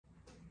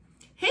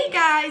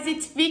Hey guys,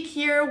 it's Vic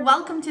here.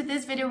 Welcome to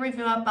this video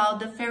review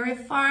about the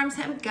Farms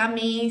Hemp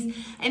Gummies.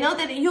 I know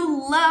that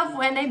you love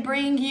when I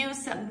bring you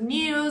some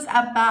news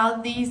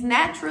about these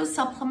natural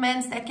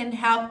supplements that can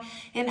help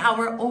in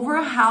our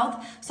overall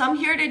health. So I'm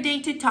here today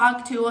to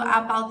talk to you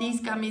about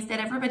these gummies that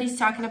everybody's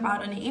talking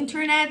about on the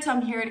internet. So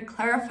I'm here to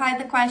clarify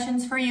the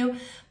questions for you,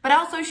 but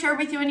also share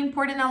with you an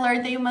important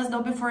alert that you must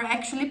know before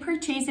actually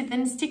purchase it,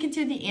 and stick it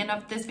to the end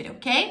of this video,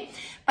 okay?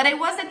 But I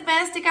was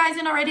advanced, guys,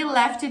 and already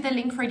left the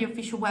link for the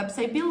official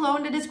website below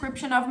in the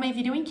description of my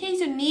video in case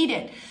you need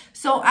it.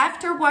 So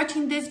after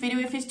watching this video,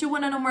 if you still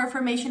want to know more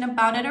information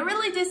about it or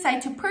really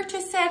decide to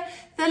purchase it,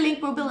 the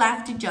link will be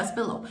left just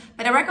below.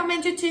 But I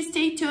recommend you to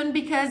stay tuned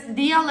because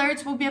the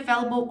alerts will be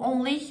available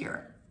only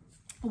here.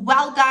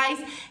 Well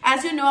guys,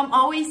 as you know, I'm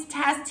always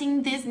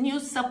testing these new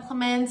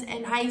supplements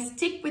and I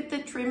stick with the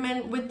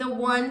treatment with the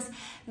ones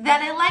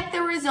that I like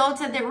the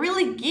results and that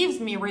really gives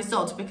me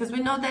results, because we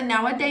know that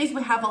nowadays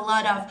we have a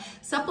lot of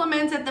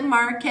supplements at the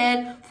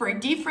market for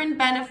different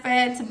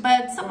benefits,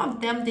 but some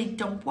of them, they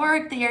don't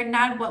work. They are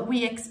not what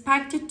we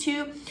expected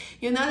to.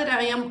 You know that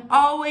I am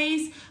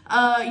always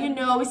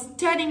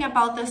studying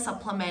about the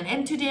supplement,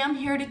 and today I'm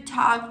here to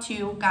talk to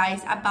you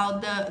guys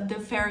about the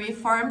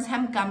Farms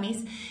Hemp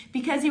Gummies,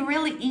 because it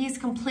really is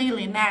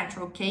completely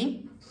natural,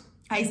 okay?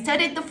 I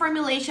studied the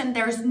formulation.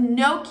 There's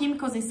no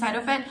chemicals inside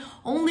of it,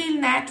 only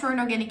natural and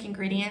organic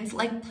ingredients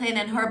like plant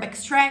and herb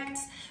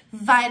extracts,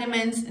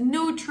 vitamins,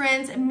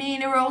 nutrients,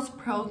 minerals,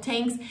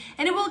 proteins,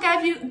 and it will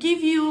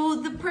give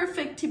you the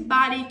perfect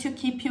body to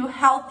keep you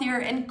healthier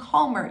and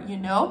calmer, you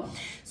know?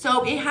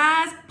 So it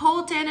has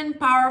potent and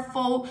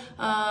powerful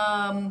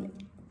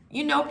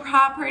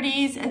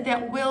properties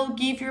that will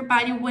give your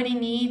body what it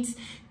needs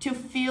to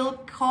feel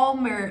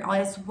calmer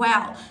as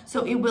well.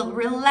 So it will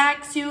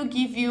relax you,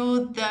 give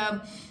you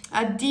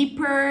a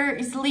deeper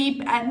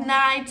sleep at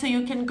night, so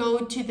you can go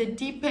to the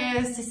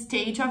deepest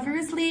stage of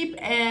your sleep,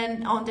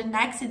 and on the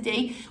next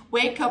day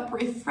wake up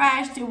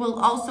refreshed. It will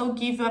also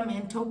give you a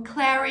mental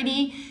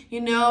clarity,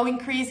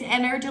 increase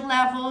energy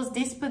levels,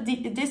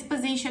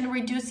 disposition,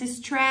 reduces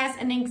stress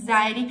and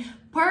anxiety.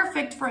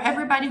 Perfect for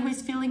everybody who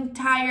is feeling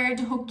tired,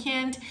 who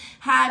can't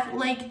have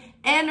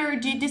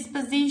energy,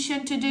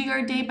 disposition to do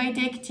your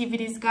day-by-day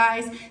activities,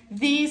 guys.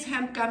 These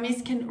hemp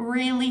gummies can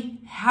really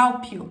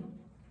help you.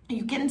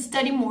 You can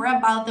study more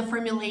about the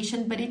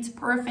formulation, but it's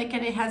perfect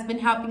and it has been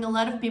helping a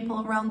lot of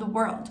people around the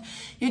world.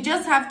 You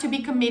just have to be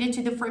committed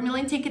to the formula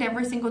and take it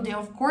every single day.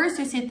 Of course,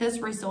 you see these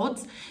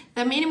results.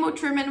 The minimum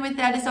treatment with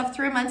that is of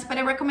 3 months, but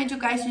I recommend you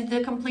guys do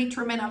the complete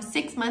treatment of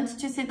 6 months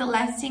to see the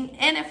lasting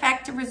and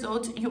effective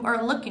results you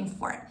are looking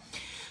for.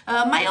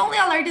 My only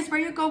alert is where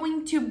you're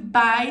going to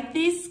buy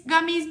these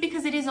gummies,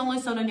 because it is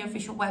only sold on the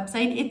official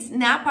website. It's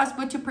not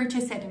possible to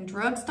purchase it in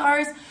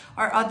drugstores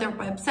or other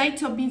websites,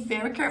 so be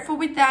very careful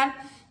with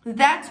that.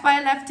 That's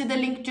why I left the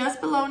link just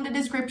below in the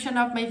description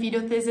of my video.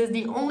 This is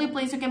the only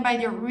place you can buy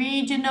the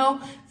original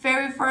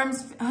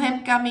Farms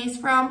Hemp Gummies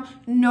from,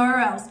 nowhere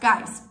else,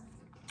 guys.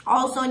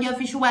 Also on the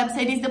official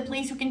website is the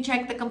place you can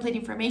check the complete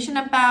information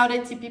about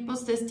it, see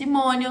people's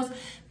testimonials,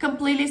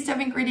 complete list of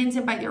ingredients,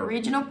 and buy the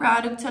original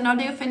product. So now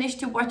that you're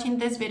finished watching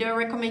this video, I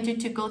recommend you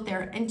to go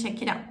there and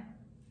check it out.